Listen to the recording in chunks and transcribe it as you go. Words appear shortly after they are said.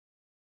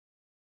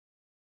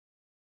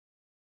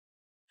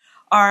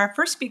Our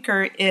first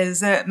speaker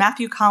is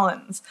Matthew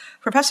Collins.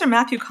 Professor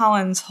Matthew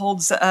Collins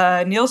holds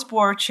a Niels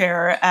Bohr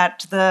Chair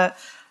at the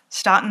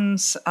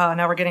Statens,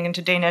 now we're getting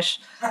into Danish,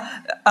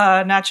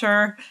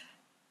 Natur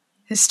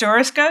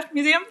Historiske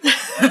Museum,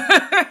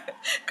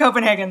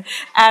 Copenhagen,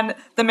 and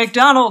the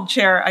MacDonald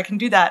Chair, I can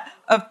do that,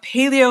 of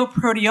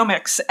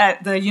Paleoproteomics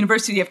at the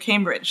University of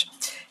Cambridge.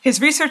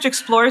 His research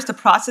explores the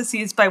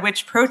processes by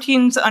which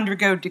proteins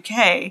undergo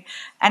decay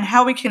and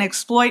how we can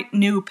exploit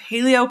new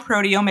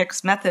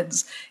paleoproteomics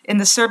methods in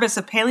the service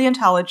of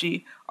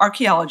paleontology,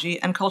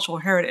 archaeology, and cultural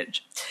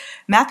heritage.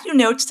 Matthew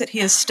notes that he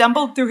has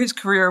stumbled through his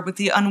career with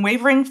the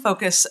unwavering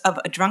focus of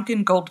a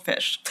drunken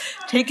goldfish,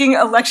 taking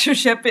a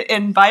lectureship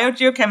in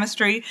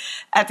biogeochemistry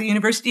at the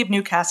University of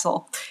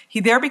Newcastle.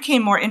 He there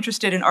became more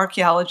interested in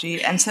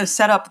archaeology and so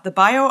set up the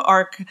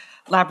BioArc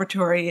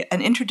Laboratory,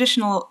 an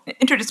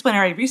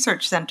interdisciplinary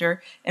research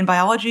center in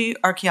biology,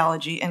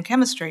 archaeology, and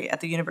chemistry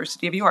at the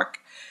University of York.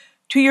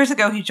 2 years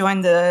ago, he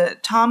joined the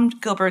Tom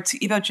Gilbert's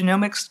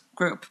evogenomics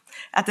group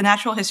at the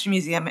Natural History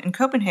Museum in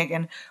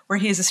Copenhagen, where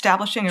he is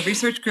establishing a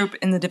research group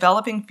in the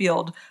developing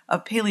field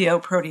of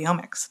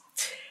paleoproteomics.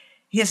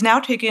 He has now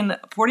taken a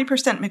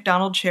 40%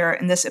 MacDonald Chair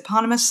in this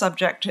eponymous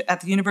subject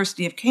at the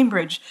University of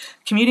Cambridge,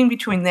 commuting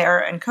between there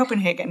and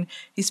Copenhagen.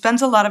 He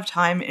spends a lot of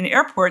time in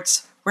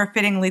airports where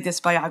fittingly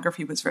this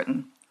biography was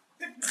written.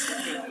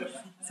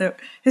 So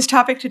his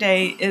topic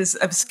today is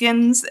of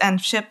skins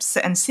and ships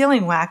and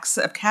sealing wax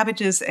of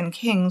cabbages and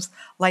kings,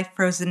 life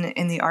frozen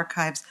in the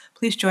archives.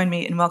 Please join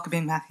me in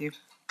welcoming Matthew.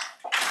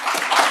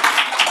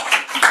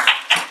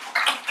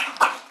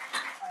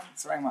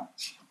 Thanks very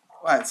much.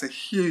 Well, it's a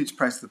huge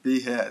pleasure to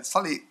be here. It's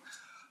slightly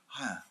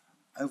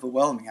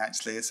overwhelming,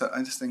 actually. It's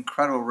just an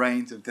incredible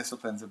range of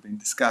disciplines have been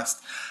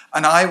discussed.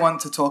 And I want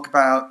to talk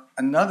about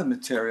another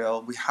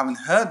material. We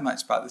haven't heard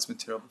much about this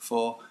material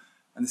before,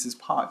 and this is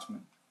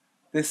parchment.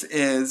 This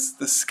is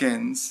the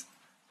skins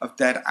of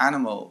dead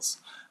animals.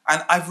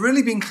 And I've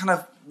really been kind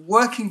of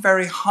working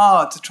very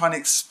hard to try and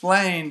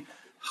explain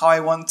how I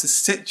want to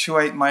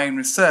situate my own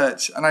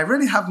research. And I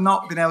really have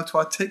not been able to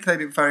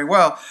articulate it very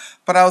well.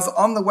 But I was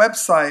on the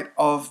website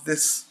of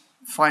this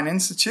fine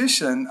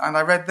institution and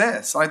I read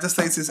this. I just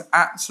think this is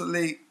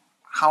absolutely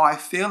how I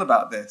feel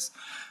about this.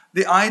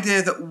 The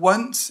idea that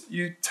once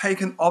you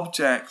take an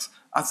object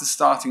as a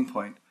starting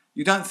point,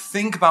 you don't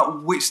think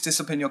about which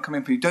discipline you're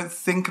coming from. You don't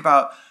think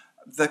about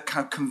the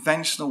kind of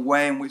conventional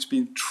way in which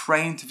being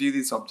trained to view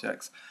these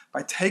objects.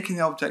 By taking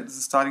the object as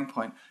a starting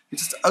point, you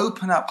just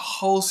open up a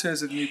whole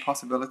series of new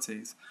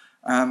possibilities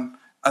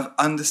of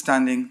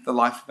understanding the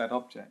life of that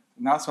object.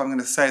 And that's why I'm going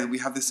to say that we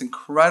have this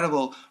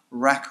incredible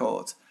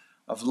record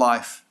of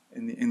life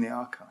in the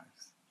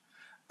archives.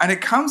 And it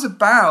comes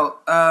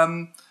about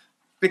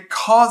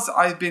because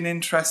I've been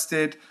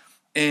interested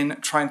in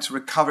trying to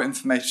recover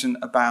information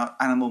about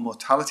animal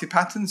mortality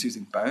patterns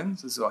using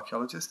bones as an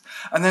archaeologist,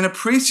 and then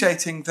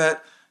appreciating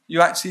that you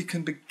actually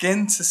can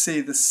begin to see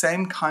the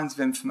same kinds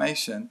of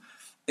information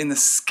in the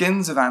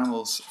skins of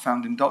animals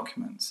found in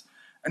documents.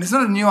 And it's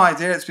not a new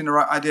idea, it's been an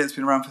idea that's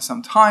been around for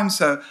some time,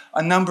 so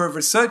a number of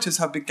researchers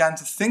have begun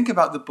to think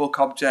about the book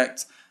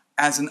object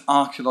as an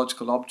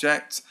archaeological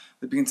object.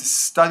 They begin to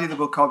study the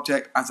book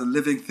object as a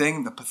living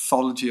thing, the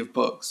pathology of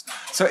books.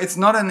 So it's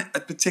not a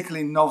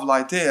particularly novel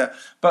idea,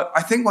 but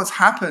I think what's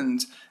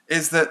happened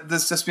is that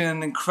there's just been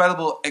an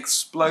incredible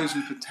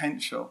explosion of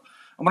potential.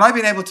 And what I've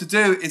been able to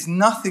do is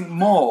nothing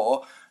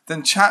more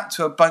than chat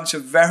to a bunch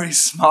of very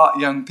smart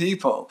young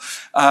people.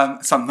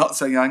 Some not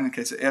so young, in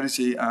case of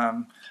Erigi,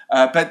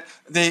 but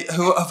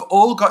who have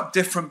all got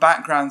different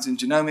backgrounds in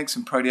genomics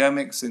and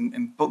proteomics,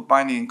 in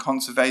bookbinding, in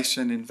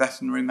conservation, in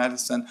veterinary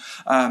medicine,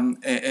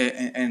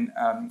 in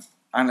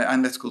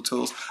analytical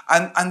tools.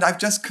 And I've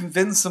just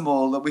convinced them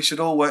all that we should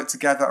all work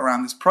together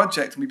around this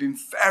project. And we've been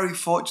very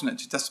fortunate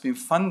to just been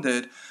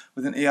funded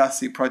with an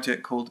ERC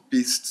project called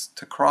Beasts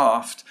to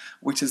Craft,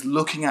 which is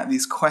looking at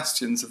these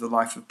questions of the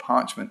life of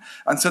parchment.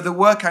 And so the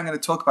work I'm going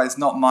to talk about is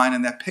not mine,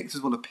 and their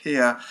pictures will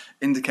appear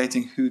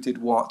indicating who did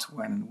what,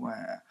 when, and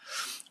where.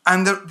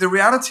 And the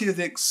reality of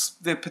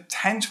the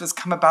potential has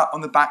come about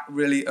on the back,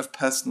 really, of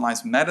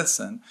personalized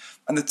medicine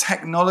and the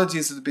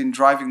technologies that have been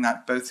driving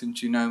that, both in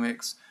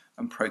genomics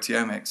and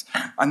proteomics.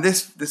 And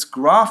this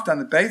graph down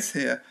the base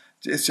here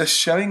is just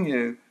showing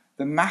you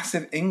the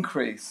massive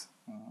increase.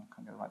 I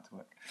can't get it right to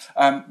work.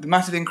 The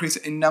massive increase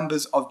in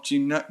numbers of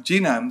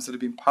genomes that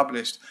have been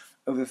published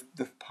over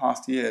the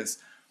past years.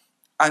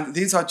 And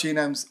these are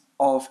genomes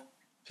of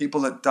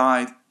people that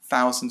died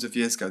thousands of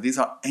years ago. These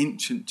are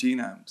ancient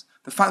genomes.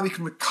 The fact that we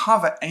can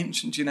recover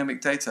ancient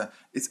genomic data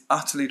is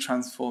utterly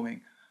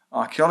transforming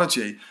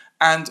archaeology.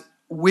 And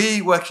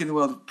we, working in the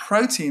world of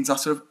proteins, are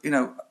sort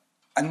of,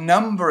 a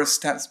number of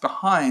steps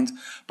behind,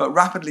 but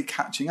rapidly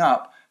catching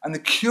up. And the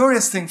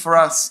curious thing for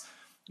us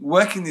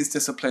working these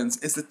disciplines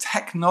is the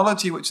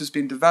technology which has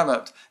been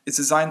developed is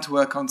designed to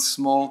work on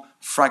small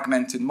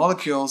fragmented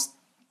molecules.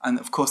 And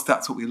of course,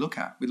 that's what we look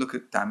at. We look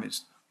at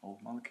damaged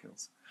old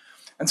molecules.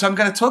 And so I'm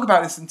going to talk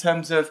about this in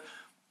terms of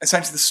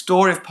essentially the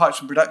story of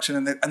parchment production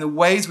and the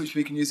ways which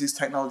we can use these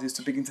technologies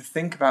to begin to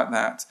think about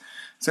that.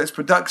 So its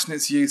production,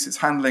 its use, its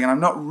handling, and I'm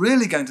not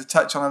really going to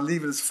touch on, I'll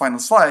leave it as a final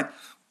slide,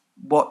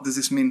 what does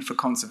this mean for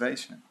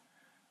conservation?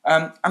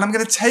 And I'm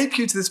going to take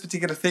you to this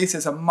particular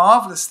thesis, a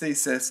marvelous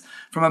thesis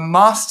from a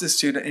master's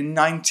student in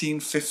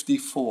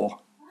 1954,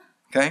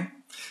 okay,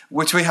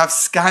 which we have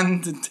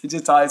scanned and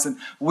digitized and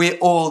we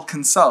all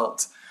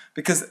consult,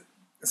 because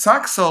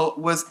Saxel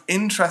was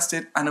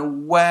interested and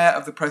aware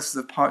of the process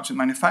of parchment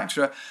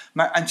manufacture,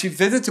 and she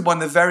visited one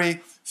of the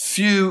very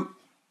few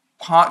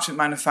parchment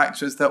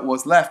manufacturers that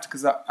was left.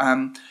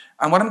 And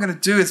what I'm going to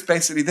do is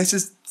basically, this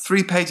is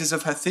 3 pages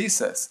of her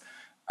thesis,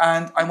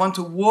 and I want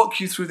to walk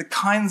you through the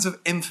kinds of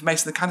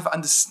information, the kind of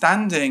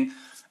understanding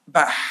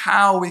about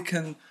how we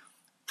can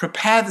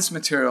prepare this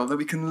material, that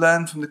we can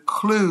learn from the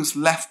clues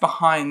left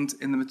behind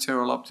in the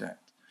material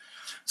object.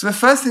 So the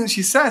first thing that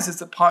she says is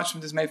that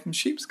parchment is made from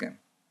sheepskin.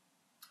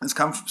 It's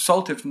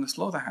salted from the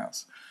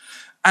slaughterhouse.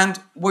 And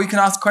we can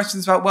ask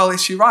questions about, well,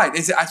 is she right?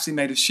 Is it actually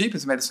made of sheep?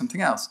 Is it made of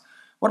something else?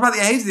 What about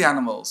the age of the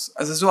animals?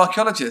 As a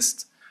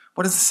zooarchaeologist,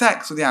 what is the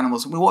sex of the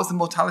animals? What's the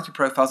mortality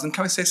profiles? And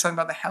can we say something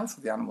about the health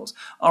of the animals?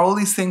 Are all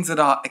these things that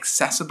are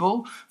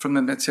accessible from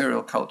the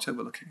material culture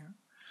we're looking at?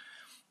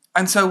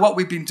 And so what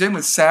we've been doing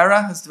with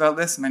Sarah, has developed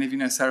this, and many of you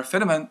know Sarah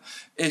Finneman,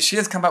 is she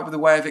has come up with a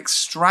way of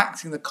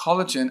extracting the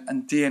collagen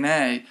and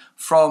DNA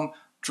from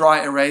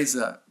dry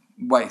eraser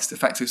waste,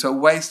 effectively. So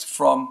waste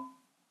from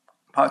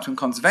parchment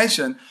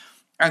conservation.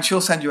 And she'll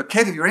send you a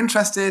kit if you're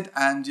interested,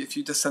 and if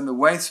you just send the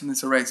waste from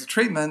this eraser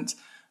treatment,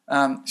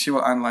 she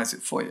will analyze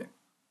it for you.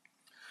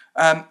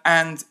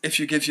 And if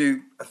you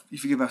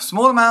give a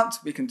small amount,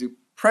 we can do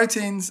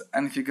proteins,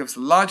 and if you give us a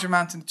larger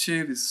amount in the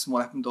tube, these are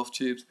small Eppendorf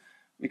tubes,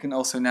 we can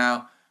also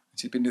now,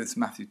 she's been doing this with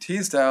Matthew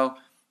Teasdale,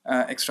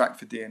 extract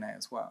for DNA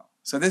as well.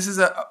 So this is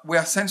we're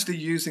essentially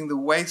using the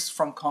waste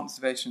from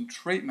conservation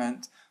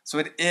treatment, so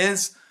it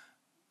is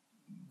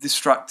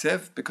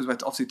destructive because we're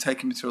obviously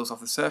taking materials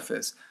off the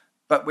surface,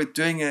 but we're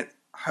doing it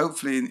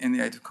hopefully in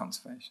the aid of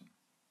conservation.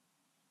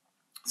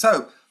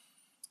 So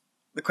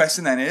the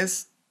question then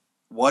is,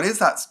 what is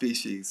that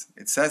species?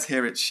 It says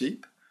here it's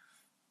sheep.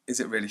 Is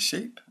it really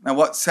sheep? Now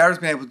what Sarah's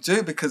been able to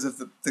do, because of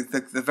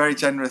the very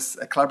generous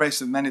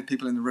collaboration of many of the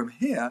people in the room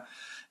here,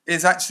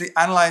 is actually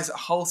analyze a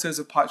whole series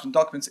of parchment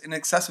documents in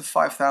excess of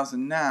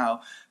 5,000 now.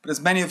 But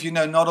as many of you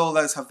know, not all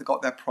those have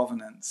got their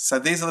provenance. So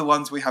these are the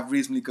ones we have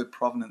reasonably good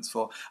provenance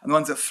for. And the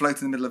ones that float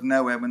in the middle of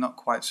nowhere, we're not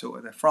quite sure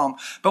where they're from.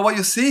 But what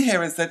you'll see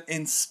here is that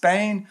in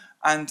Spain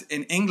and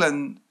in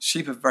England,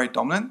 sheep are very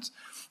dominant.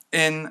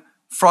 In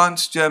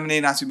France, Germany,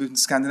 and as we move into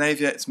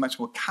Scandinavia, it's much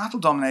more cattle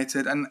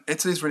dominated. And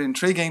Italy is really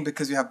intriguing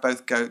because you have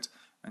both goat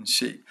and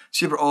sheep.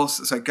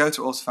 Goats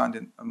are also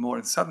found more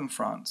in southern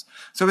France.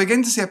 So we're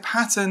beginning to see a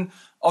pattern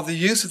of the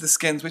use of the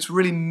skins, which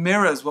really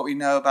mirrors what we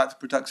know about the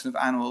production of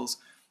animals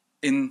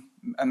in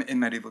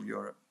medieval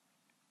Europe.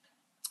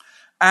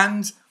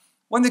 And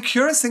one of the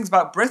curious things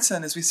about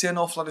Britain is we see an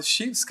awful lot of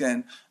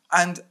sheepskin,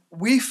 and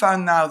we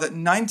found now that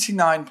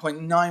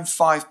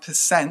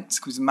 99.95%,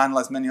 because we've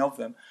analysed many of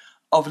them,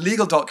 of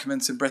legal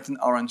documents in Britain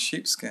are on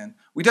sheepskin.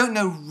 We don't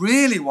know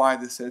really why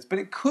this is, but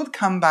it could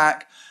come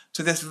back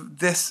to this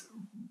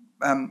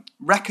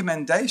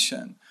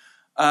recommendation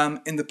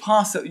in the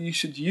past that you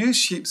should use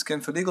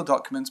sheepskin for legal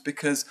documents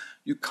because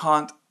you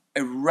can't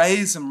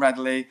erase them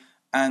readily,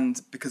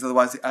 and because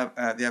otherwise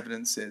the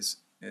evidence is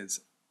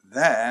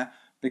there.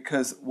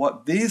 Because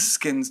what these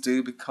skins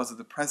do, because of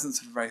the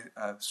presence of a very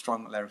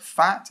strong layer of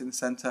fat in the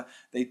center,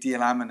 they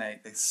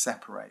delaminate, they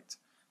separate.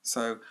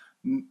 So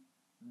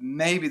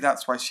maybe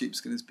that's why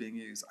sheepskin is being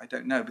used. I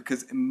don't know,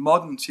 because in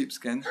modern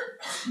sheepskin,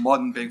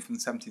 modern being from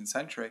the 17th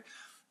century,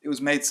 it was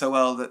made so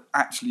well that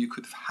actually you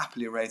could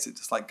happily erase it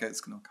just like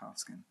goatskin or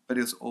calfskin, but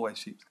it was always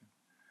sheepskin.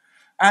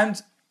 And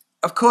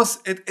of course,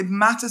 it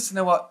matters to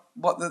know what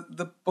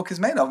the book is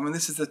made of. I mean,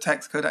 this is the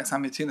text Codex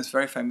Amiatinus,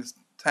 very famous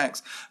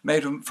text,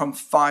 made from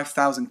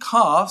 5,000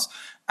 calves,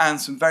 and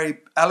some very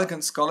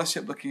elegant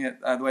scholarship looking at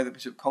the way that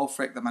Bishop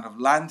Colfrick, the amount of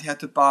land he had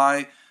to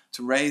buy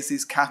to raise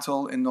these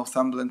cattle in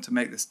Northumberland to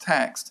make this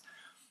text.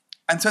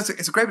 And so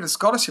it's a great bit of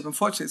scholarship.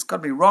 Unfortunately, it's got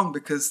to be wrong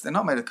because they're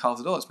not made of calves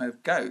at all. It's made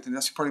of goat, and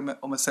it's actually probably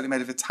almost certainly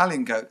made of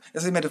Italian goat. It's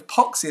actually made of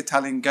poxy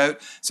Italian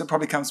goat, so it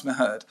probably comes from a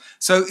herd.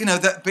 So,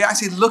 but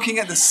actually looking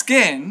at the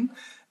skin,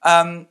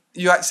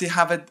 you actually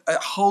have a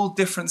whole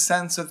different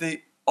sense of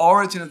the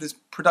origin of this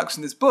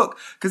production, this book,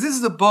 because this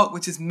is a book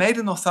which is made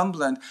in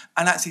Northumberland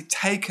and actually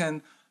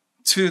taken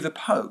to the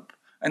Pope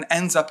and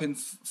ends up in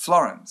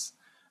Florence.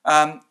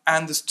 And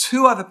there's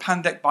 2 other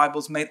Pandect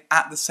Bibles made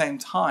at the same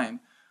time.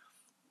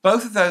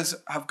 Both of those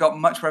have got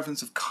much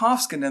reference of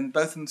calfskin, and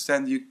both of them stay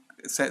in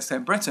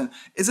Britain.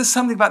 Is there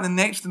something about the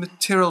nature of the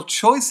material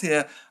choice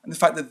here and the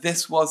fact that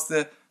this was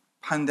the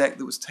Pandect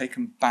that was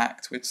taken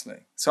back to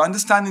Italy? So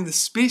understanding the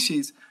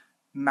species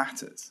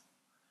matters.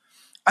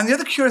 And the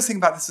other curious thing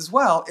about this as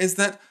well is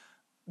that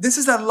this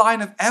is a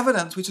line of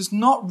evidence which has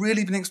not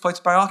really been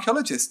exploited by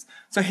archaeologists.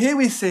 So here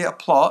we see a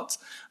plot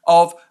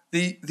of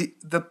the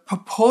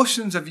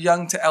proportions of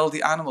young to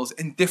elderly animals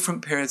in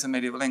different periods of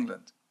medieval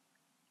England.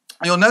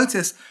 And you'll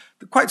notice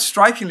that quite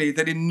strikingly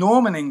that in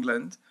Norman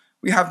England,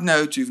 we have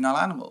no juvenile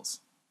animals.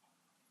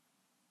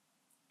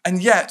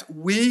 And yet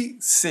we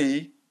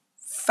see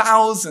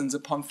thousands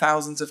upon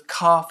thousands of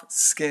calf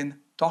skin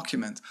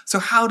documents. So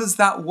how does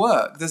that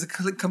work? There's a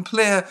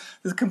clear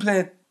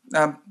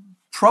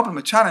problem,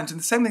 a challenge. And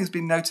the same thing has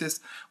been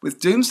noticed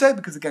with Doomsday,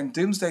 because again,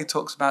 Doomsday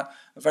talks about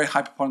a very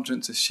high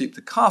preponderance of sheep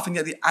to calf, and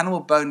yet the animal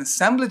bone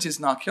assemblages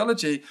in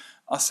archaeology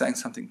are saying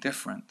something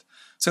different.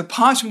 So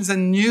parchment is a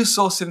new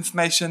source of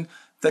information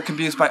that can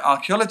be used by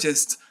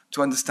archaeologists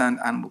to understand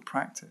animal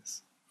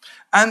practice.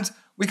 And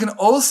we can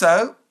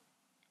also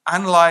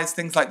analyze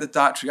things like the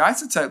dietary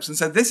isotopes. And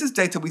so this is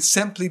data we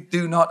simply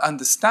do not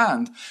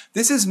understand.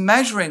 This is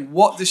measuring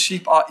what the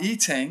sheep are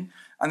eating,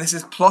 and this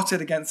is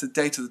plotted against the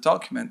data of the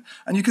document.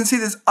 And you can see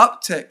this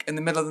uptick in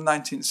the middle of the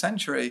 19th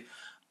century.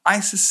 I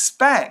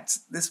suspect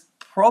this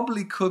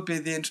probably could be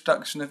the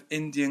introduction of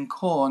Indian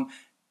corn.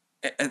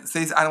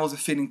 These animals are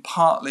feeding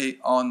partly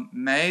on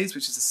maize,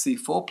 which is a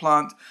C4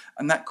 plant,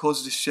 and that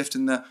causes a shift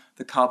in the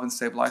carbon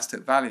stable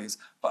isotope values.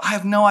 But I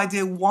have no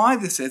idea why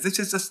this is. This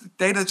is just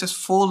data just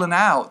fallen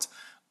out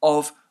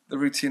of the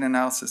routine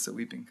analysis that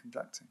we've been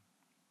conducting.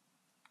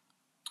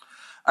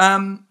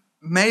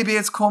 Maybe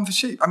it's corn for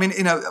sheep. I mean,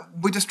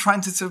 we're just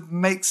trying to sort of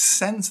make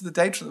sense of the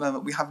data at the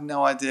moment. We have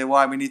no idea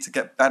why. We need to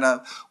get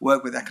better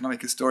work with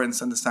economic historians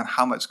to understand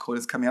how much corn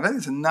is coming out. I don't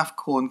think there's enough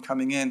corn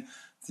coming in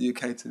to the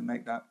UK to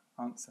make that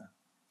answer.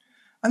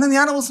 And then the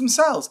animals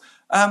themselves.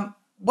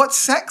 What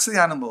sex are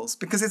the animals?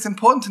 Because it's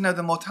important to know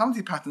the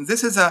mortality patterns.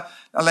 This is a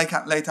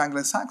late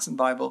Anglo-Saxon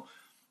Bible,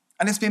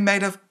 and it's been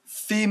made of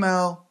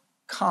female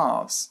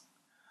calves.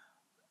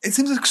 It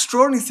seems an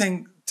extraordinary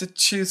thing to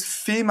choose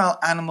female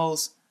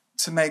animals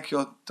to make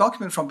your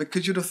document from,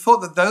 because you'd have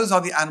thought that those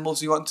are the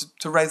animals you want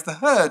to raise the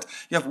herd.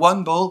 You have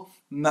one bull,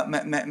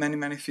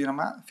 many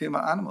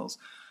female animals.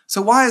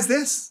 So why is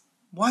this?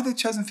 Why have they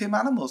chosen female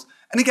animals?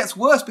 And it gets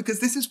worse, because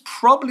this is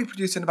probably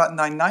produced in about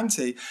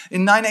 990.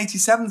 In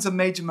 987, there's a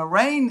major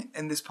moraine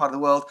in this part of the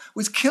world,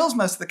 which kills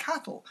most of the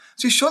cattle.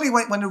 So you surely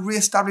want to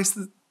re-establish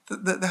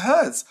the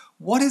herds.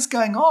 What is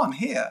going on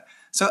here?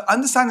 So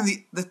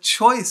understanding the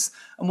choice,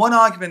 and one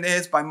argument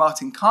is by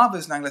Martin Carver,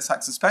 an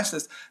Anglo-Saxon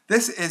specialist,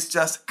 this is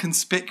just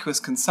conspicuous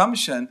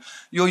consumption.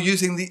 You're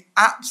using the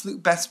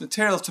absolute best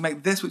materials to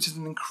make this, which is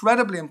an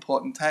incredibly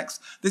important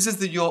text. This is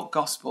the York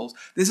Gospels.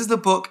 This is the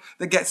book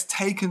that gets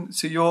taken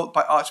to York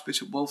by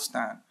Archbishop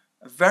Wulfstan.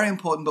 A very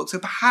important book. So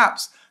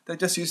perhaps they're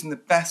just using the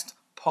best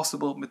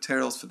possible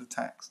materials for the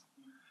text.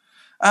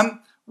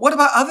 What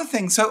about other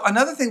things? So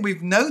another thing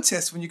we've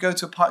noticed when you go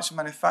to a parchment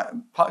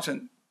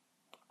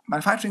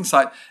manufacturing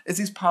site is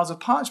these piles of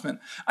parchment.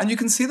 And you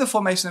can see the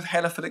formation of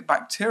halophilic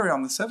bacteria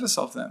on the surface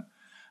of them.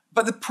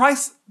 But the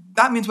price,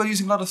 that means we're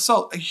using a lot of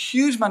salt. A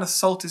huge amount of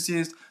salt is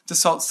used to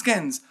salt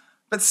skins.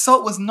 But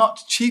salt was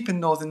not cheap in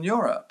Northern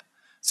Europe.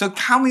 So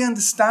can we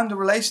understand the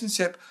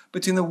relationship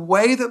between the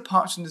way that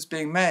parchment is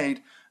being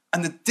made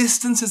and the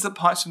distances that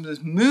parchment is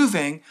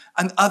moving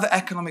and other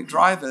economic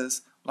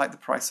drivers like the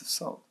price of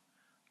salt?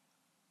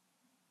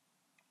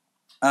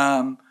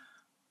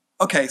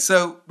 Okay,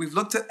 so we've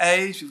looked at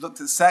age, we've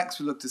looked at sex,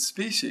 we've looked at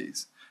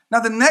species. Now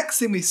the next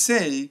thing we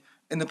see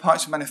in the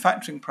parchment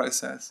manufacturing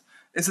process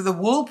is that the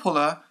wool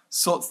puller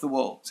sorts the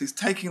wool. So he's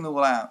taking the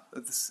wool out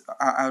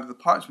of the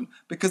parchment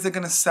because they're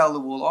going to sell the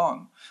wool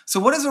on. So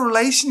what is the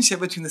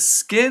relationship between the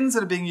skins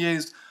that are being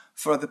used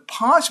for the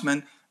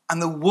parchment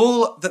and the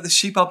wool that the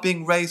sheep are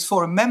being raised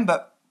for?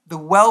 Remember, the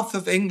wealth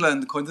of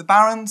England, according to the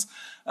barons,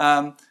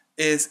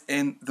 is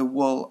in the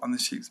wool on the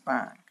sheep's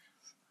back.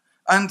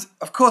 And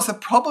of course, the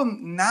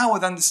problem now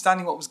with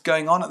understanding what was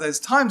going on at those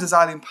times, as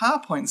Eileen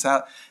Power points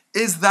out,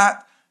 is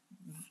that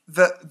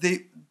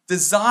the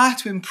desire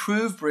to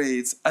improve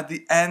breeds at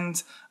the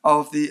end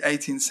of the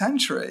 18th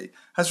century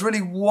has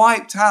really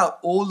wiped out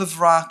all the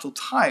varietal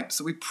types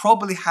that we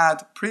probably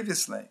had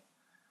previously.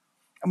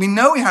 And we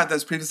know we had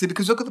those previously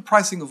because look at the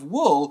pricing of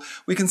wool.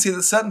 We can see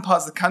that certain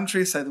parts of the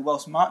country, say the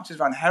Welsh Marches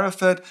around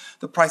Hereford,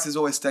 the price is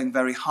always staying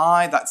very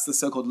high. That's the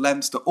so-called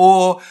Leinster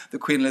ore that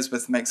Queen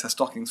Elizabeth makes her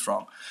stockings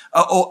from.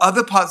 Or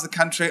other parts of the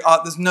country,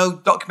 there's no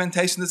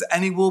documentation there's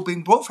any wool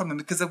being brought from them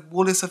because the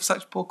wool is of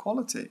such poor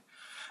quality.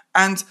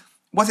 And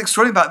what's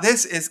extraordinary about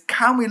this is,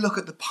 can we look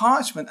at the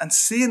parchment and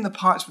see in the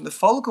parchment the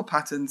follicle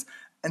patterns,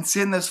 and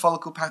see in those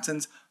follicle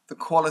patterns the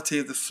quality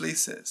of the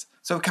fleeces?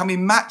 So can we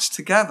match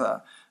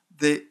together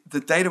the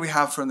data we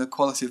have from the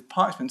quality of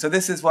parchment? So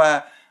this is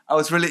where I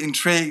was really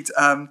intrigued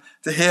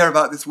to hear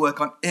about this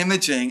work on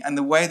imaging and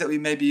the way that we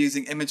may be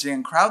using imaging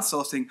and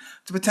crowdsourcing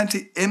to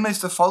potentially image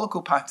the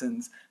follicle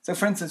patterns. So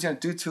for instance,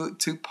 do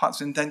two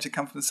parts of indenture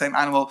come from the same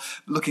animal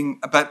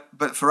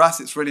but for us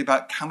it's really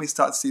about, can we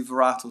start to see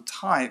varietal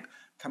type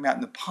coming out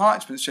in the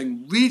parchment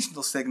showing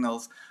regional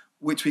signals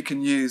which we can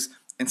use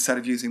instead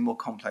of using more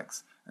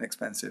complex and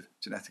expensive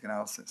genetic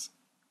analysis.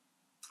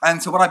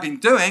 And so what I've been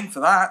doing for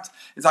that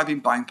is I've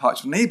been buying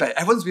parchment on eBay.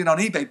 Everyone's been on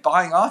eBay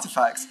buying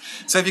artifacts.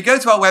 So if you go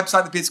to our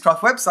website, the Beadscraft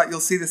website, you'll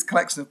see this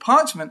collection of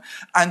parchment,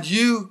 and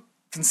you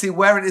can see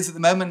where it is at the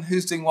moment,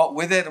 who's doing what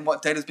with it, and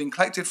what data is being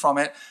collected from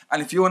it.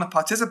 And if you want to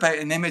participate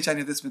and image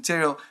any of this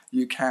material,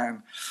 you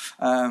can.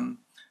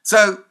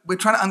 So we're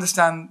trying to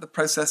understand the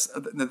process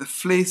of the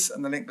fleece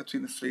and the link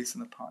between the fleece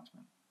and the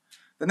parchment.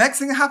 The next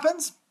thing that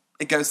happens,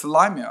 it goes to the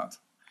lime yard.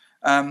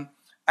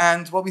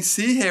 And what we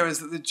see here is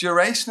that the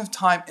duration of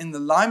time in the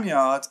lime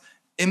yard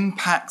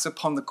impacts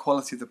upon the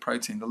quality of the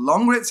protein. The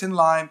longer it's in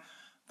lime,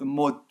 the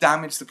more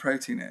damaged the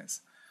protein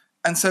is.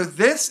 And so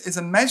this is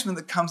a measurement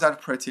that comes out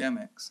of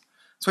proteomics.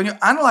 So when you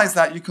analyze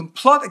that, you can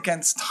plot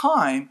against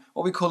time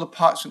what we call a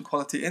parchment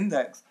quality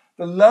index.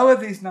 The lower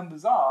these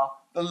numbers are,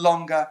 the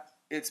longer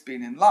it's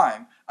been in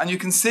lime. And you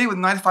can see with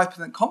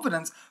 95%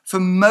 confidence, for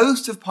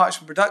most of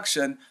parchment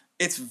production,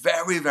 it's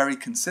very, very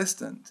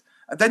consistent.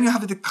 And then you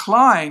have a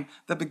decline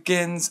that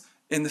begins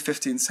in the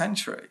 15th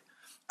century.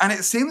 And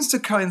it seems to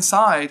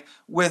coincide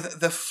with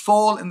the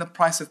fall in the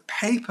price of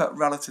paper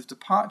relative to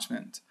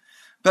parchment.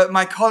 But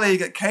my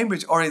colleague at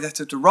Cambridge,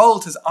 Henrietta de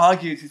Rold, has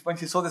argued, when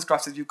she saw this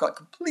graph, said, you've got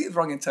completely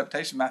wrong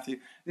interpretation, Matthew.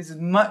 This is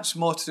much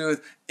more to do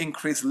with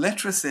increased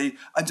literacy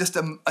and just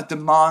a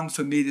demand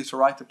for media to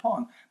write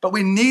upon. But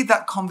we need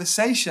that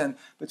conversation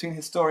between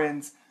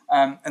historians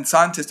and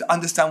scientists to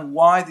understand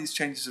why these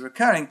changes are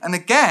occurring. And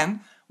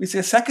again, we see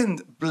a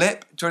second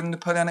blip during the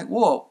Napoleonic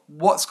War.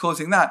 What's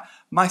causing that?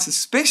 My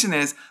suspicion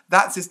is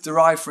that's its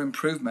derived for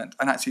improvement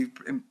and actually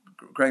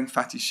growing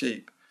fatty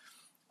sheep.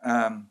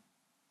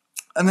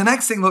 And the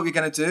next thing what we're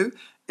going to do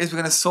is we're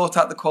going to sort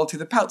out the quality of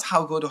the pelts,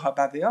 how good or how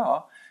bad they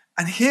are.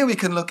 And here we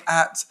can look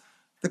at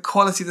the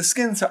quality of the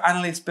skin. So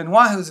Anneliese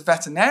Benoit, who's a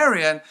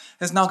veterinarian,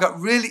 has now got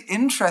really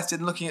interested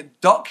in looking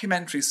at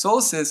documentary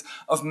sources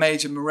of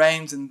major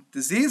moraines and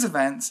disease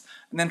events,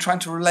 and then trying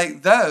to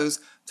relate those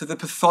to the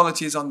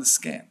pathologies on the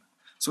skin.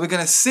 So we're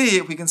going to see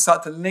if we can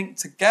start to link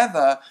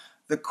together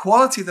the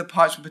quality of the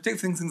parchment,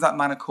 particularly things like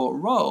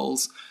Manicourt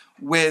rolls,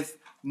 with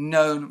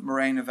known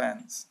moraine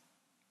events.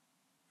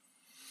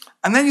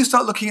 And then you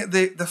start looking at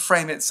the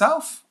frame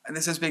itself, and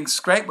this is being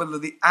scraped, what are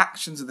the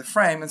actions of the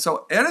frame. And so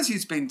what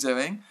Eras's been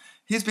doing,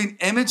 he's been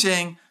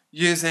imaging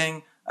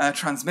using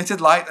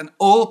transmitted light, and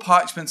all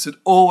parchments should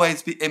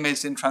always be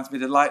imaged in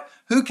transmitted light.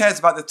 Who cares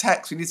about the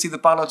text? We need to see the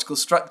biological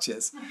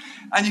structures.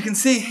 And you can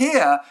see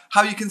here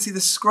how you can see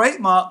the scrape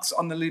marks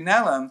on the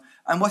lunellum,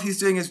 and what he's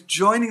doing is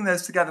joining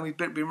those together. We've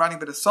been running a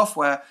bit of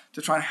software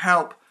to try and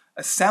help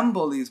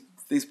assemble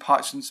these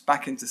parchments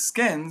back into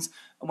skins.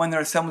 And when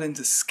they're assembled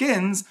into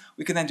skins,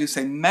 we can then do,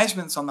 say,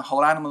 measurements on the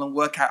whole animal and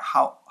work out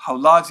how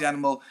large the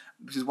animal,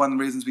 which is one of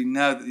the reasons we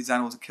know that these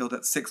animals are killed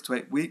at 6 to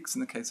 8 weeks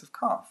in the case of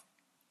calf.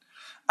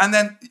 And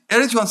then,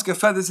 if you want to go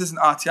further, this is an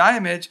RTI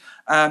image.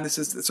 This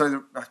is, sorry,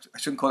 I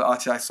shouldn't call it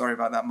RTI, sorry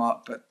about that,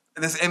 Mark, but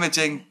this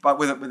imaging but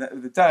with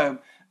a dome.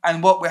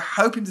 And what we're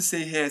hoping to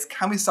see here is,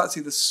 can we start to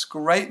see the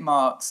scrape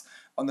marks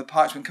on the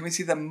parchment? Can we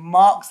see the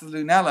marks of the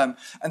lunellum?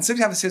 And so if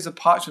you have a series of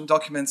parchment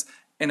documents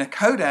in a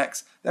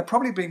codex, they're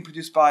probably being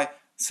produced by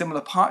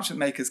similar parchment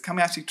makers. Can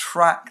we actually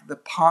track the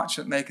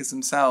parchment makers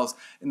themselves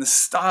in the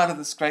style of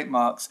the scrape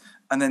marks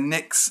and the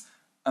nicks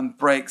and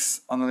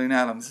breaks on the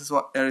lunellum? This is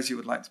what Erasy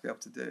would like to be able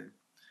to do.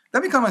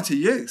 Then we come on to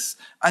use,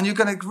 and you're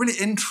going to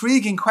really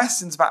intriguing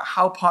questions about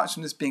how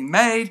parchment is being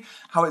made,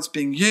 how it's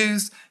being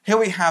used. Here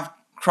we have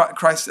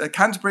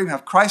Canterbury, we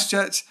have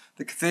Christchurch,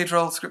 the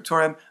cathedral,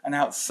 scriptorium, and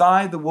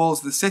outside the walls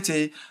of the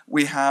city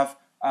we have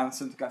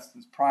St.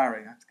 Augustine's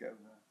Priory. I have to go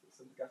there.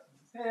 St.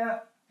 Augustine's is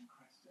here.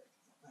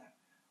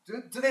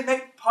 Do they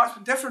make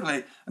parchment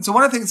differently? And so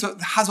one of the things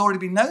that has already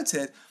been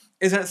noted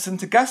is that at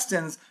St.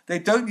 Augustine's, they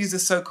don't use a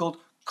so-called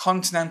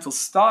continental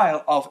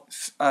style of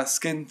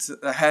skin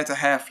to hair to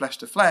hair, flesh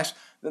to flesh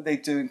that they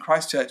do in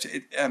Christchurch.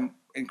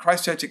 In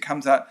Christchurch, it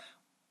comes out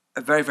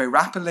very, very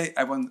rapidly.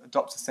 Everyone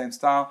adopts the same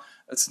style.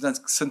 At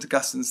St.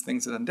 Augustine's,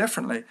 things are done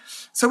differently.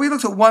 So we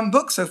looked at one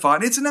book so far,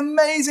 and it's an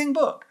amazing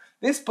book.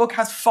 This book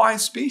has 5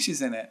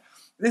 species in it.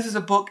 This is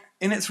a book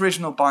in its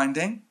original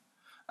binding.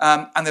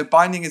 And the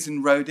binding is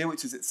in roe deer,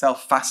 which is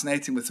itself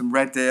fascinating, with some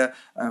red deer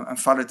and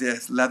fallow deer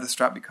leather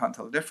strap. You can't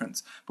tell the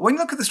difference. But when you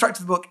look at the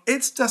structure of the book,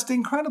 it's just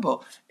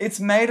incredible. It's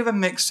made of a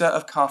mixture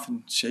of calf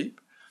and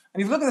sheep.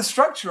 And if you look at the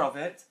structure of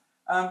it,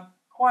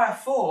 choir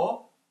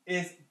 4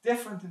 is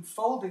different in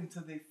folding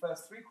to the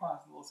first 3 choirs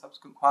and all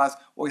subsequent choirs,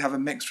 where we have a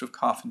mixture of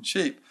calf and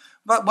sheep.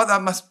 But what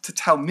that must to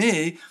tell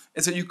me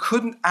is that you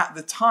couldn't at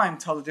the time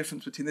tell the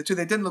difference between the two.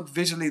 They didn't look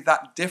visually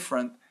that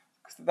different.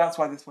 That's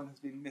why this one has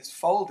been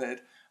misfolded.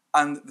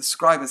 And the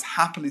scribe has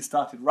happily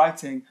started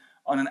writing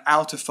on an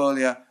outer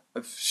folia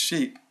of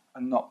sheep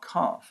and not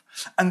calf.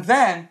 And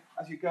then,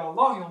 as you go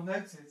along, you'll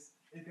notice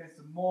it goes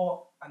to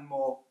more and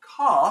more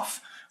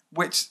calf,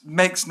 which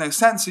makes no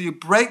sense. So you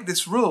break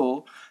this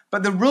rule,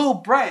 but the rule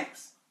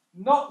breaks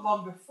not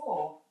long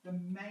before the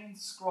main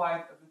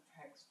scribe of the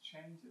text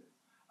changes.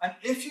 And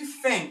if you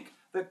think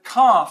that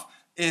calf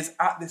is,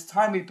 at this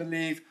time, we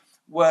believe,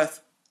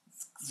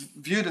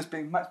 viewed as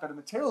being much better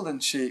material than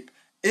sheep,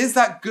 is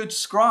that good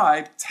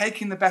scribe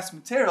taking the best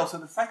material? So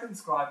the second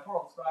scribe, poor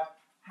old scribe,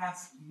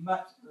 has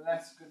much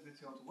less good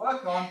material to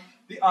work on.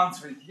 The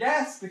answer is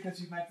yes,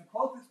 because you've made the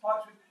quality of this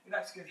parchment, it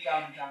actually goes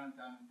down and down and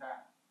down and down.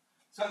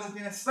 So there's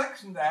been a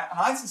selection there, and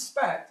I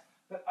suspect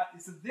that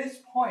it's at this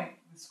point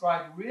the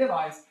scribe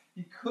realised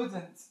he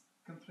couldn't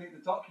complete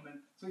the document,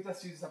 so he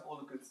just uses up all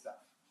the good stuff.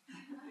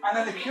 And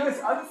then the curious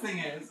other thing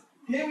is,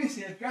 here we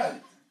see a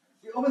goat.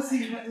 We almost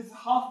see this is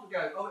half of a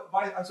goat. Oh,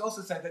 but I should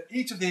also say that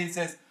each of these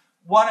is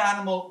one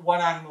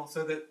animal,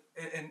 so that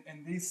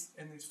in these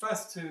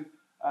first two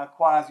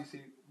choirs you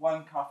see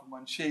one calf and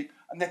one sheep,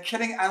 and they're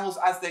killing animals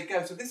as they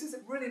go. So this is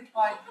really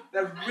implying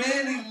they're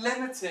really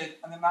limited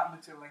in the amount of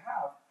material they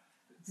have.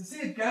 To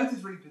see a goat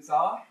is really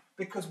bizarre,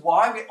 because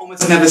why? We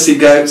almost never see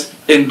goats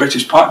in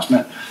British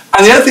parchment.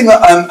 And the other thing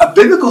that a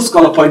biblical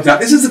scholar pointed out,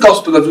 this is the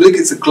Gospel of Luke,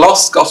 it's a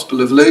gloss Gospel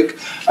of Luke,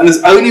 and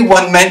there's only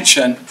one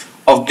mention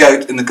of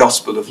goat in the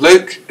Gospel of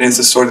Luke. It's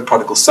the story of the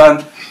prodigal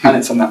son, and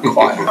it's on that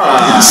choir.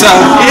 So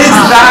is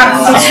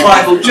that a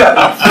scribal joke?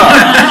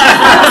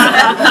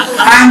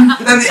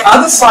 And then the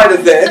other side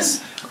of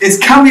this is,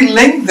 can we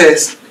link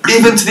this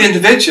even to the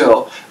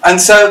individual? And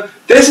so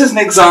this is an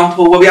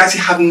example where we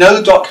actually have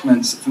no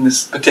documents from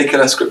this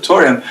particular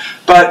scriptorium,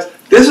 but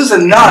this was a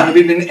nun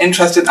who'd been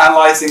interested in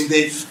analysing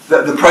the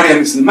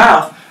proteomics in the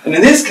mouth, and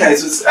in this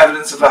case was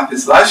evidence of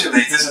lapis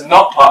lazuli. This is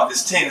not part of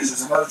this team, this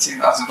is another team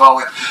that I was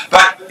involved with.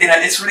 But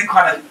it's really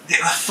quite the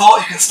thought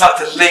you can start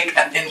to link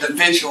an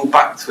individual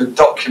back to a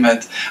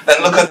document,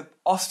 then look at the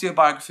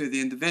osteobiography of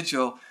the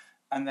individual,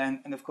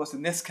 and of course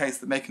in this case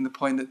they're making the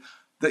point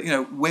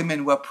that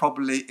women were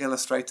probably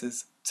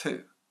illustrators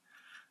too.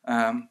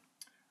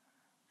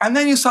 And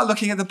then you start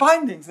looking at the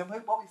bindings, and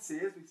what we see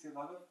is a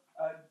lot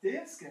of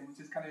deer skin, which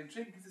is kind of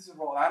intriguing because this is a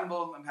royal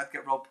animal and we had to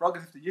get royal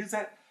prerogative to use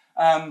it.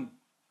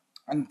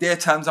 And deer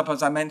turns up,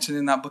 as I mentioned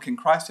in that book in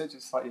Christchurch,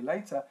 just slightly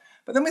later.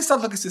 But then we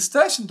start looking at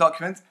Cistercian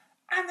documents,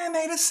 and they're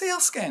made of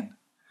sealskin.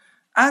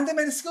 And they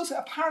made of sealskin.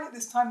 Apparently at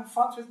this time in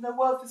France, there's no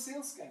word for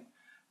sealskin.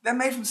 They're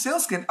made from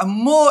sealskin. And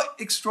more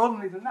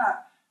extraordinary than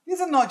that,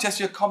 these are not just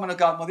your common or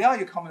garden, well, they are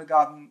your common or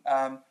garden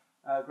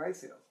grey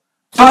seals.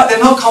 But they're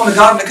not common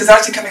garden because they're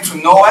actually coming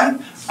from Norway,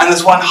 and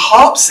there's one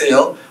harp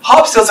seal.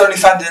 Harp seals are only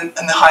found in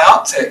the high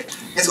Arctic.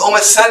 It's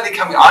almost certainly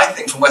coming, I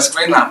think, from West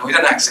Greenland, but we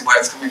don't know actually where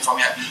it's coming from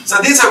yet.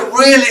 So these are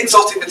really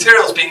exotic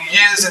materials being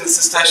used in the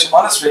Cistercian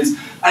monasteries,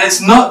 and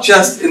it's not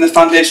just in the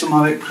foundational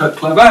monastic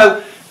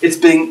Clairvaux, it's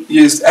being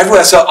used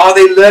everywhere. So are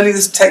they learning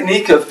this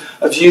technique of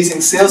using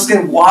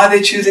sealskin? Why are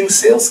they choosing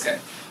sealskin?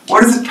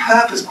 What is the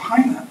purpose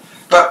behind that?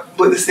 But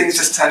this thing is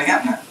just turning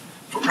up now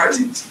for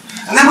proteins.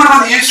 And then what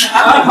about the use of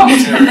animal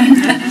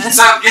material?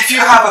 So if you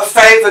have a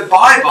favoured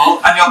Bible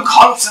and you're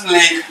constantly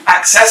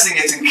accessing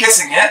it and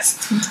kissing it,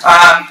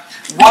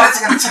 what is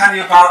it going to tell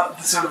you about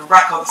the sort of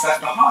record that's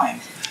left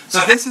behind? So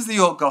this is the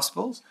York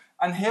Gospels,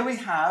 and here we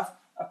have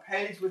a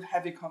page with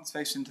heavy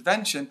conservation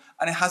intervention,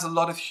 and it has a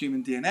lot of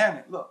human DNA in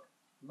it. Look,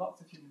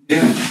 lots of human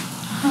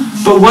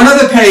DNA. But one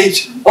other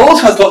page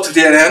also has lots of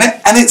DNA in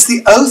it, and it's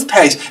the oath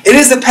page. It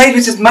is the page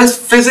which is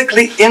most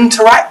physically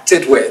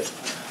interacted with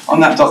on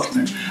that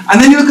document.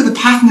 And then you look at the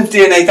pattern of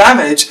DNA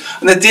damage,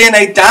 and the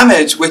DNA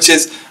damage, which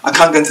is, I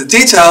can't go into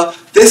detail,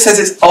 this says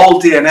it's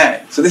old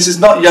DNA. So this is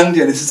not young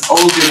DNA, this is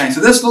old DNA.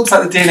 So this looks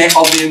like the DNA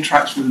of the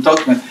interaction with the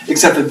document,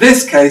 except for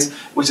this case,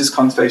 which is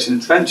conservation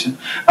intervention.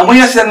 And when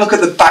you actually then look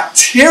at the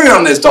bacteria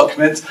on those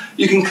documents,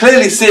 you can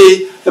clearly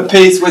see the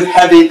piece with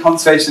heavy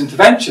conservation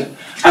intervention.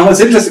 And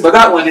what's interesting about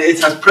that one, it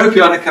has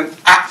Propionicum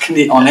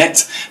acne on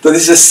it, though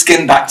this is a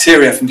skin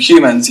bacteria from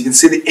humans. You can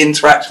see the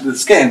interaction with the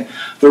skin.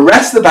 The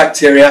rest of the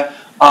bacteria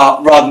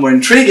are rather more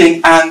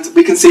intriguing, and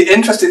we can see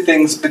interesting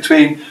things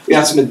between, we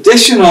have some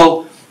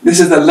additional, this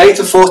is the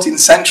later 14th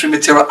century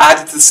material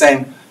added to the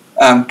same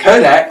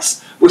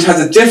codex, which has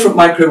a different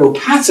microbial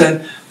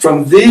pattern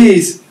from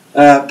these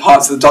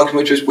parts of the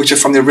document, which are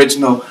from the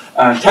original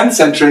 10th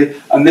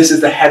century, and this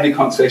is the heavy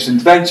conservation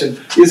intervention.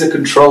 These are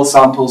control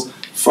samples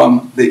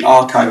from the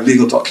archive of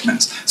legal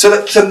documents. So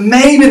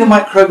maybe the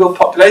microbial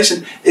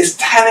population is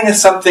telling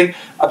us something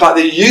about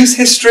the use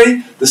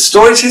history, the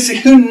storage history.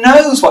 Who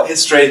knows what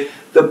history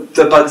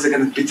the bugs are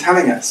going to be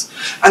telling us?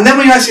 And then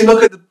when you actually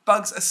look at the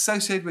bugs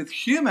associated with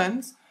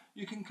humans,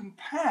 you can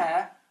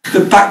compare the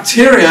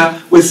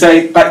bacteria with,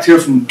 say,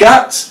 bacteria from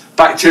gut,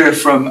 bacteria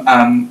from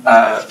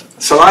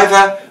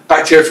saliva,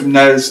 bacteria from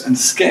nose and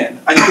skin.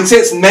 And you can see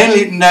it's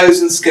mainly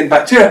nose and skin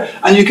bacteria.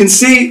 And you can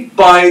see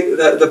by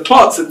the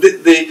plots that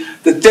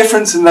the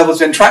difference in levels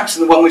of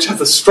interaction, the one which has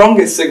the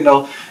strongest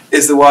signal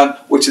is the one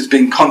which is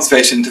being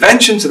conservation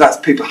intervention, so that's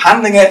people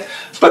handling it.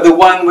 But the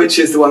one which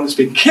is the one that's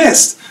being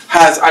kissed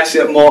has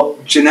actually a more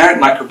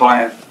generic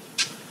microbiome.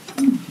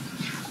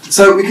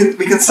 So we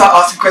can start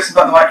asking questions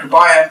about the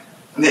microbiome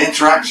and the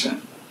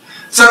interaction.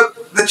 So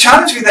the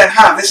challenge we then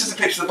have, this is a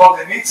picture of the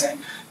Bodleian meeting,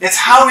 is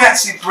how we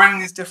actually bring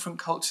these different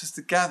cultures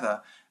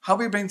together. How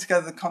we bring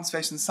together the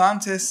conservation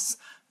scientists,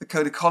 the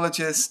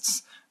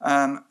codicologists,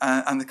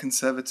 and the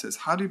conservators.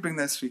 How do we bring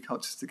those three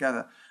cultures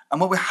together? And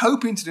what we're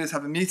hoping to do is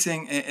have a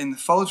meeting in the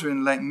Folger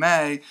in late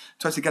May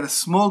to actually get a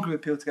small group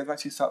of people together to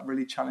actually start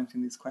really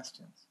challenging these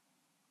questions.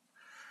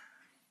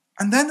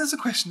 And then there's a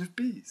question of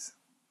bees.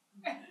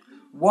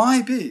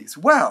 Why bees?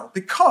 Well,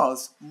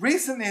 because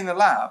recently in the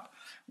lab,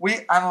 we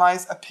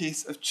analysed a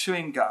piece of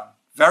chewing gum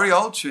very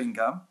old chewing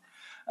gum.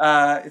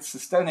 It's the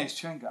Stone Age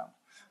chewing gum.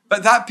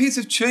 But that piece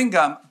of chewing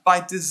gum, by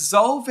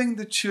dissolving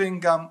the chewing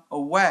gum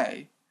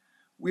away,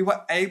 we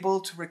were able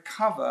to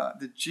recover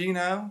the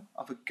genome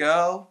of a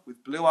girl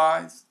with blue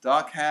eyes,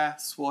 dark hair,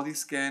 swarthy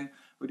skin,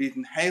 who'd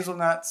eaten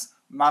hazelnuts,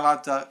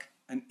 mallard duck,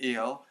 and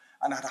eel,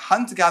 and had a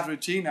hunter-gatherer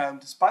genome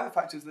despite the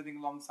fact she was living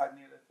alongside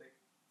Neolithic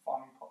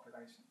farming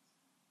populations.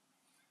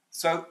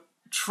 So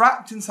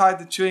trapped inside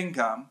the chewing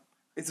gum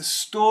is a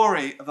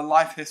story of the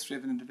life history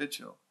of an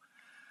individual.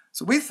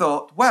 So we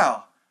thought,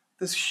 well,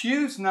 there's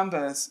huge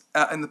numbers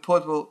in the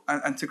portable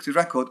antiquity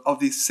record of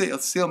these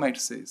seal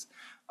matrices.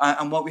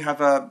 And what we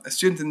have a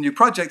student in the new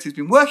project who's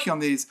been working on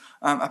these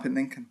up in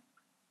Lincoln.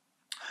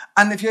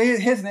 And if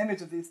here's an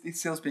image of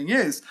these seals being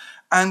used.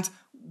 And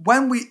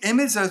when we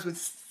image those with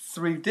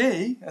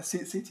 3D,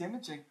 CT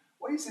imaging,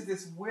 what you see is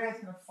this weird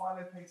kind of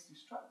phylopastry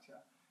structure.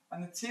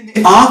 And the team,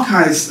 the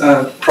archives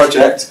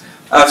project,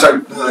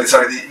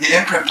 the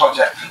imprint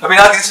project, I mean,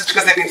 I think this is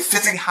because they've been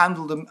physically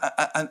handled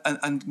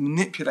and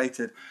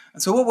manipulated.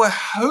 And so what we're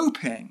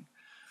hoping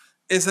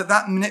is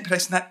that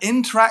manipulation, that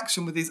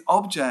interaction with these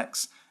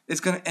objects is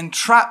going to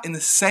entrap, in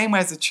the same way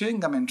as the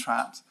chewing gum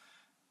entrapped,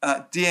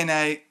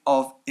 DNA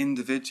of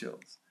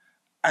individuals.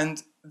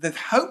 And the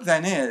hope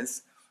then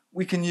is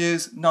we can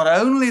use not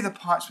only the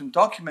parchment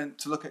document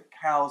to look at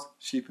cows,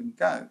 sheep, and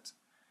goat,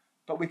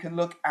 but we can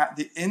look at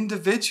the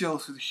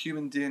individuals with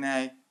human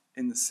DNA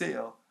in the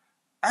seal,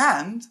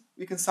 and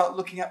we can start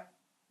looking at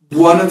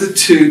one of the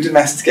two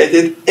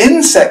domesticated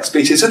insect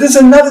species. So there's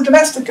another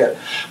domesticate.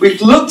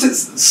 We've looked at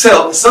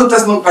silk. Silk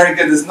doesn't look very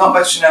good. There's not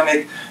much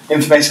genomic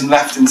information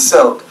left in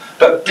silk,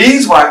 but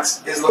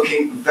beeswax is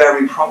looking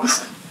very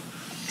promising.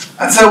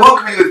 And so what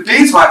can we do with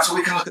beeswax? Well,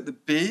 we can look at the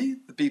bee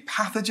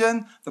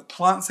pathogen, the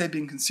plants they've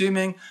been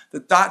consuming, the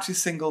dietary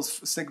signals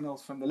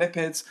from the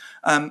lipids,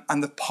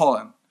 and the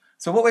pollen.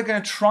 So what we're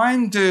going to try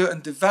and do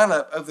and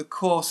develop over the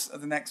course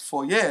of the next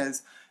 4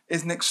 years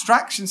is an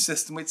extraction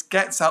system which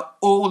gets out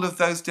all of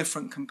those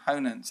different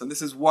components. And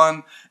this is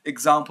one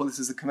example. This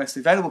is a commercially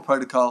available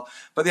protocol.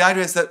 But the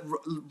idea is that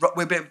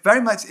we're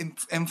very much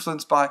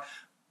influenced by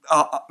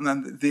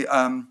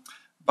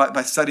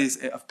studies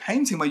of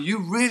painting, where you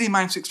really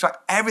manage to extract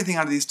everything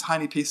out of these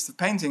tiny pieces of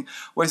painting.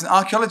 Whereas in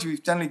archaeology,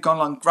 we've generally gone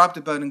along, grabbed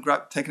a bone and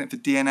taken it for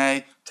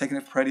DNA, taken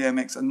it for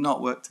proteomics, and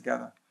not worked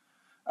together.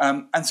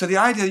 And so the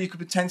idea you could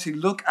potentially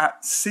look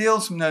at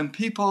seals from known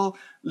people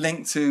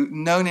linked to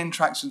known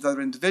interactions with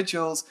other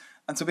individuals.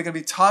 And so we're going to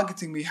be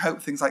targeting, we hope,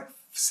 things like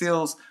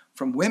seals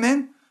from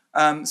women,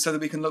 so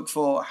that we can look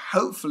for,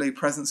 hopefully,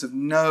 presence of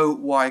no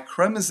Y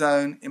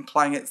chromosome,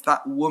 implying it's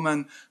that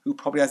woman who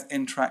probably has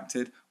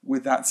interacted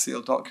with that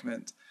seal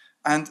document.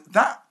 And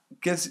that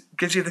gives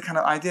you the kind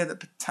of idea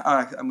that,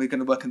 and we're going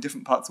to work in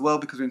different parts of the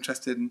world because we're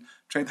interested in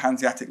trade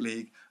Hanseatic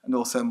League and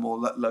also more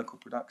local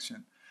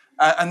production.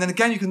 And then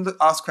again, you can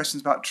ask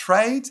questions about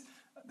trade.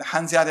 The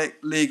Hanseatic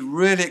League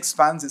really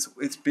expands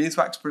its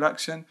beeswax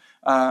production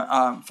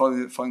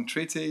following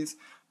treaties.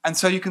 And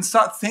so you can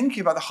start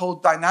thinking about the whole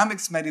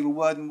dynamics of medieval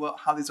world and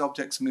how these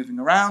objects are moving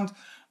around.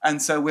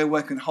 And so we're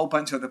working on a whole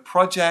bunch of other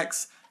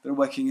projects that are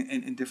working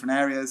in different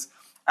areas.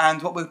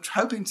 And what we're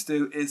hoping to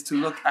do is to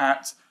look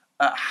at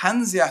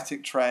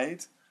Hanseatic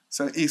trade,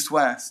 so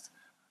east-west,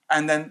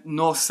 and then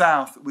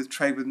north-south with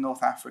trade with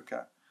North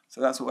Africa.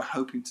 So that's what we're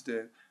hoping to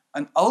do.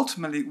 And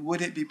ultimately,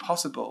 would it be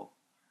possible?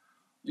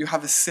 You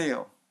have a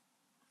seal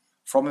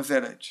from a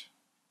village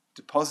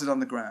deposited on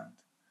the ground.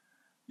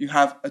 You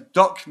have a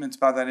document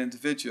about that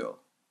individual.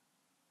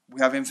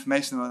 We have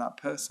information about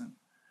that person.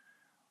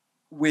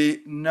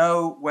 We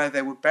know where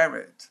they were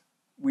buried.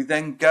 We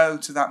then go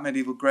to that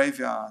medieval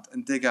graveyard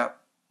and dig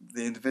up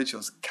the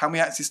individuals. Can we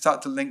actually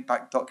start to link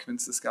back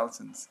documents to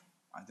skeletons?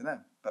 I don't know,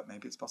 but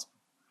maybe it's possible.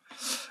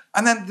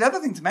 And then the other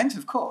thing to mention,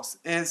 of course,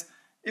 is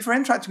if we're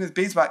interacting with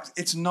beeswax,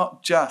 it's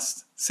not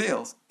just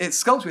seals. It's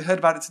sculpture. We heard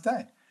about it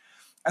today.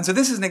 And so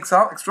this is an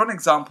extraordinary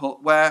example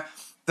where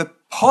the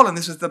pollen,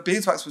 the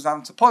beeswax was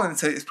down to pollen, and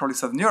so it's probably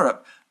Southern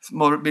Europe.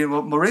 More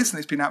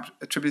recently, it's been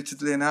attributed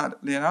to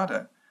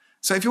Leonardo.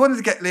 So if you wanted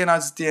to get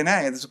Leonardo's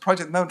DNA, there's a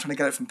project at the moment trying to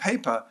get it from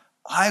paper,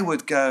 I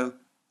would go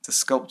to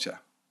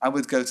sculpture. I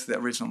would go to the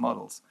original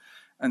models.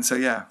 And so,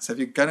 yeah, so if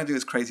you're going to do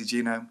this crazy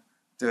genome,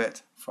 do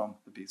it from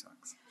the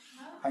beeswax.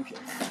 Thank you.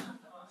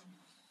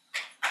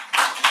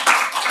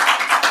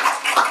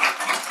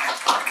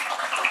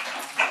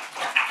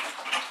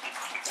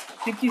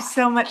 Thank you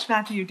so much,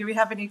 Matthew. Do we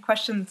have any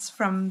questions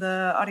from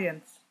the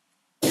audience?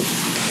 I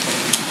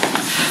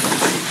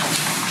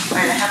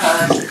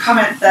have a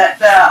comment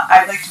that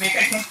I'd like to make.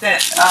 I think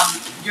that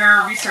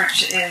your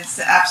research is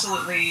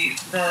absolutely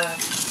the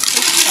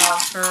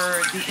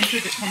for the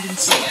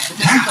interdependency of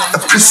the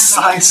disciplines.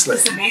 Precisely.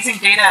 This amazing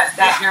data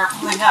that you're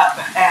pulling up,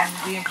 and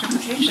the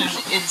interpretation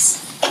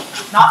is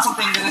not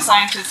something that a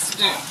scientist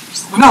do.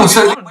 No,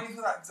 so when you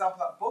saw that example,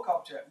 that book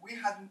object, we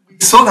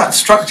saw that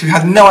structure, we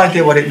had no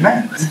idea what it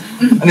meant.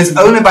 And it's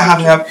only by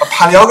having a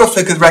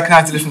paleographer could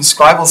recognize the different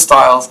scribal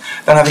styles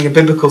than having a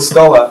biblical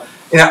scholar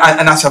you know,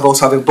 and actually I've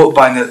also had a book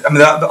binder. I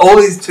mean, all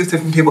these two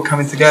different people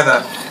coming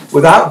together.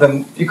 Without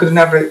them, you could have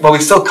never. Well, we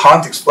still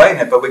can't explain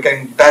it, but we're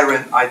getting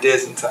better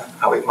ideas into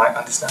how we might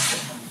understand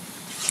it.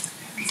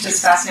 It's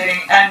just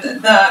fascinating, and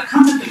the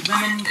concept of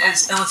women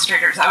as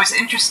illustrators. I was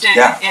interested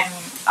in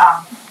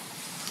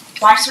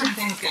why certain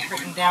things get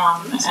written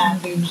down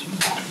and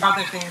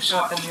other things show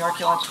up in the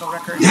archaeological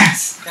record.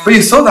 Yes, but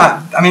you saw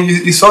that. I mean,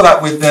 you saw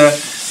that with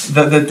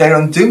the data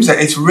on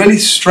doomsday. It's really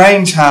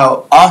strange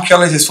how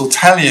archaeologists will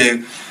tell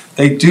you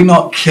they do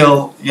not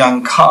kill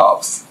young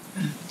calves.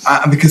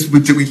 Because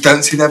we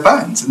don't see their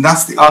bones, and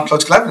that's the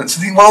archaeological evidence.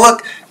 You think, well,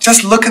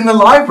 just look in the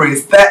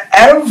libraries; they're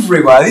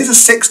everywhere. These are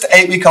 6 to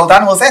 8 week old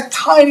animals. They're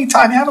tiny,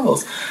 tiny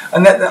animals,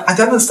 and I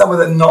don't understand why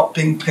they're not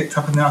being picked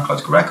up in the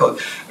archaeological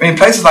record. I mean, in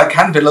places like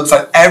Canada, it looks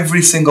like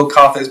every single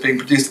calf that is being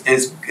produced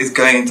is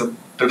going into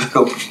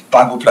biblical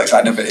Bible production.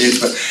 I don't know if it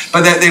is,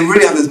 but they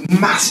really have this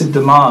massive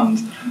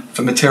demand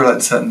for material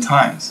at certain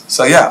times.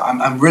 So yeah,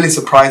 I'm really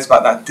surprised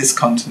about that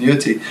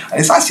discontinuity,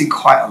 and it's actually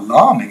quite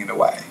alarming in a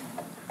way.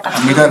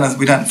 And we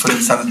don't fully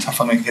understand the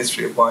taphonomic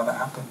history of why that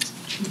happens.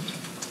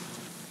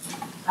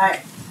 Right.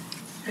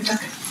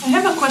 I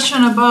have a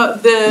question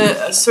about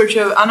the sort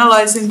of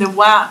analyzing the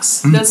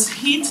wax. Does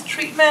heat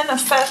treatment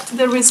affect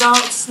the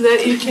results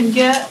that you can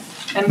get?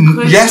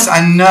 Yes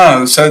and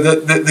no. So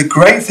the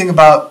great thing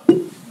about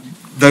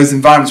those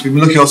environments, we've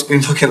been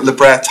looking at La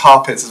Brea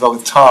tar pits as well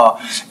with tar,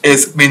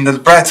 is, I mean, the La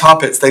Brea tar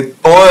pits, they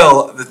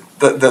boil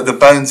the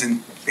bones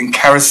in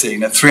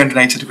kerosene at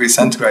 380 degrees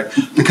centigrade.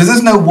 Because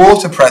there's no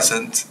water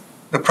present,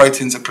 the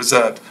proteins are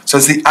preserved. So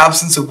it's the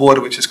absence of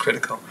water which is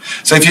critical.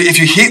 So if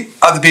you heat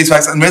up the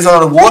beeswax, and there's a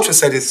lot of water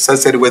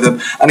associated with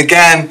them, and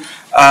again,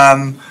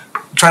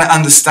 trying to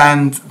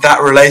understand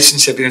that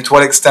relationship, you know, to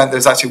what extent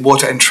there's actually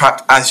water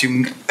entrapped as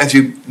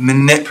you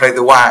manipulate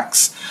the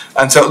wax.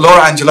 And so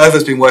Laura Angelova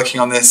has been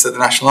working on this at the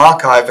National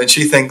Archive, and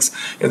she thinks,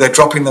 you know, they're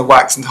dropping the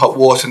wax into hot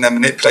water and then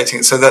manipulating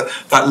it so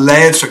that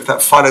layered structure, that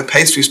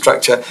phytopastry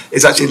structure,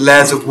 is actually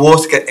layers of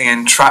water getting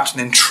entrapped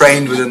and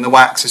entrained within the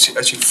wax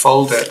as you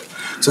fold it.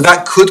 So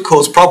that could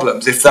cause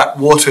problems if that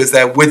water is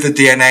there with the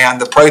DNA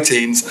and the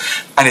proteins,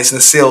 and it's in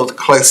a sealed,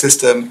 closed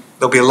system.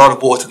 There'll be a lot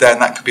of water there,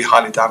 and that could be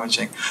highly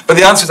damaging. But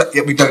the answer is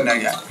that we don't know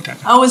yet.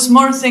 I was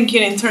more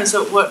thinking in terms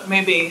of what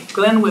maybe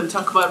Glenn will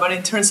talk about, but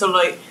in terms of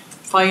like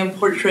fine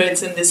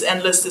portraits and these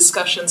endless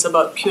discussions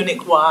about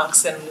Punic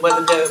wax and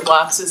whether the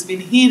wax has been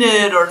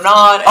heated or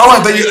not.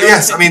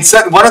 Yes, I mean,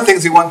 one of the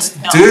things we want to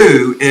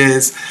do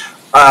is,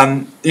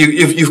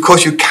 of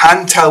course, you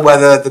can tell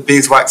whether the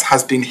beeswax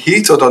has been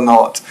heated or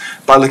not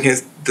by looking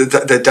at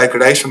the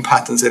degradation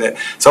patterns in it.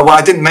 So what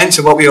I didn't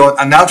mention, what we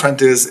are now trying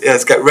to do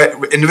is get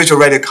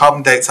individual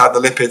radiocarbon dates out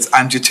of the lipids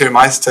and deuterium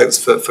isotopes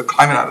for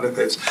climate out of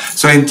the lipids.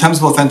 So in terms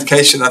of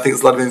authentication, I think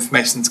there's a lot of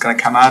information that's going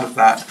to come out of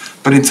that.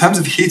 But in terms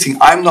of heating,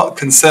 I'm not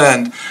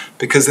concerned,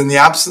 because in the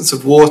absence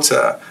of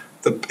water,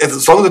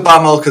 as long as the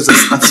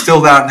biomolecules are still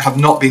there and have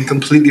not been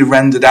completely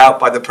rendered out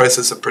by the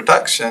process of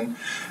production,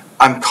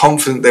 I'm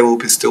confident they will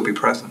still be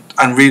present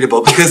and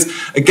readable. Because,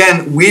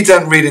 again, we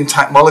don't read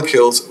intact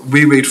molecules,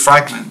 we read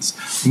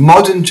fragments.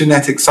 Modern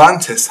genetic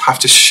scientists have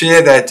to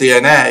shear their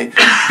DNA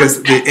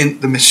because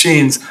the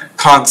machines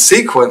can't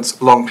sequence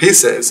long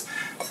pieces.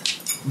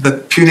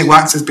 The Punic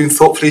wax has been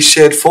thoughtfully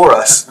sheared for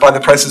us by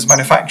the process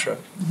manufacturer.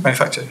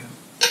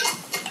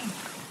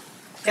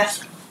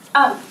 Yes.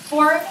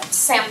 For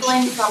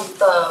sampling from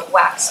the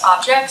wax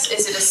objects,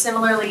 is it a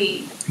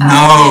similarly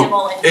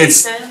minimal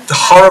invasive? It's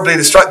horribly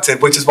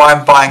destructive, which is why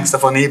I'm buying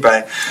stuff on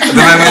eBay at the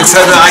moment so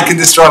that I can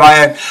destroy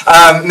my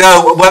own.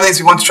 No, one of the things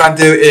we want to try and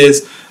do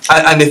is,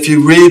 and if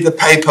you read the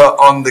paper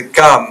on the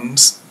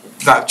gums,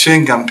 that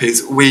chewing gum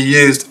piece, we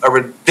used a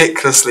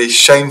ridiculously,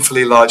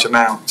 shamefully large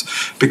amount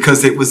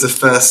because it was the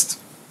first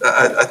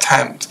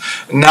attempt.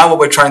 And now what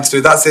we're trying to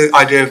do, that's the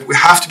idea of, we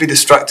have to be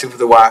destructive with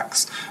the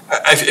wax.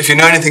 If you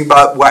know anything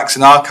about wax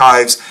in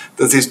archives,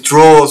 there's these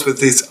drawers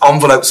with these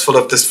envelopes full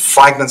of just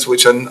fragments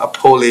which are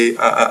poorly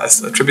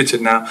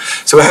attributed now.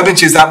 So we're hoping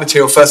to use that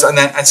material first and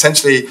then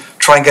essentially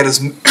try and get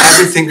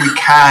everything we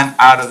can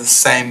out of the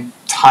same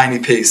tiny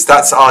piece.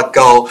 That's our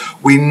goal.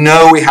 We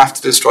know we have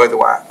to destroy the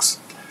wax.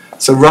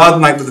 So rather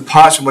than like with the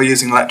parchment, we're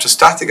using an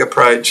electrostatic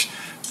approach,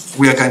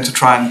 we are going to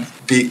try and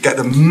get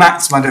the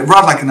maximum,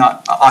 rather like an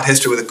art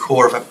history with a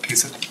core of a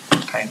piece of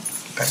paint.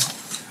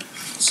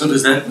 So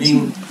does that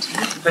mean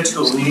that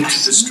you'll need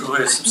to destroy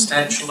a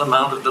substantial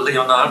amount of the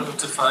Leonardo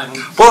to find?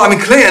 Well, I mean,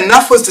 clearly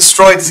enough was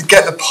destroyed to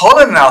get the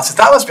pollen analysis.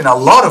 That must have been a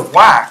lot of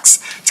wax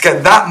to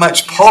get that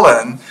much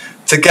pollen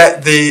to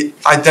get the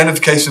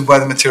identification of where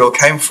the material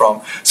came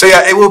from. So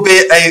yeah, it will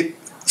be a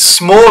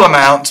small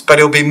amount, but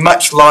it will be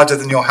much larger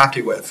than you're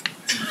happy with.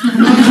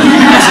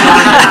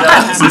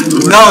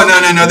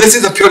 No. This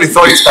is a purely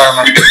thought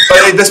experiment. But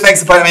it just makes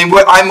the point. I mean,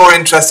 I'm more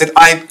interested.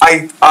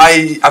 I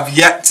have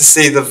yet to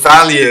see the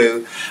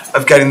value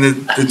of getting the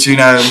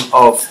genome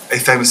of a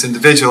famous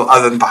individual,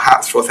 other than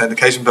perhaps for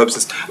authentication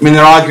purposes. I mean,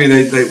 they're arguing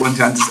they want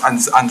to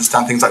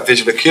understand things like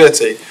visual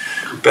acuity.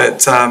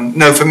 But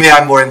no, for me,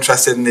 I'm more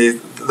interested in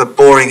the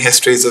boring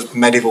histories of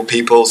medieval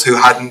peoples who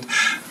hadn't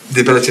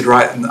the ability to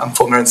write and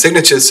form their own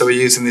signatures, so we're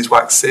using these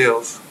wax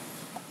seals.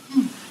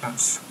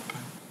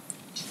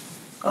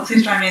 Well,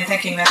 please join me in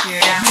thanking Matthew.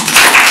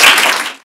 Yeah.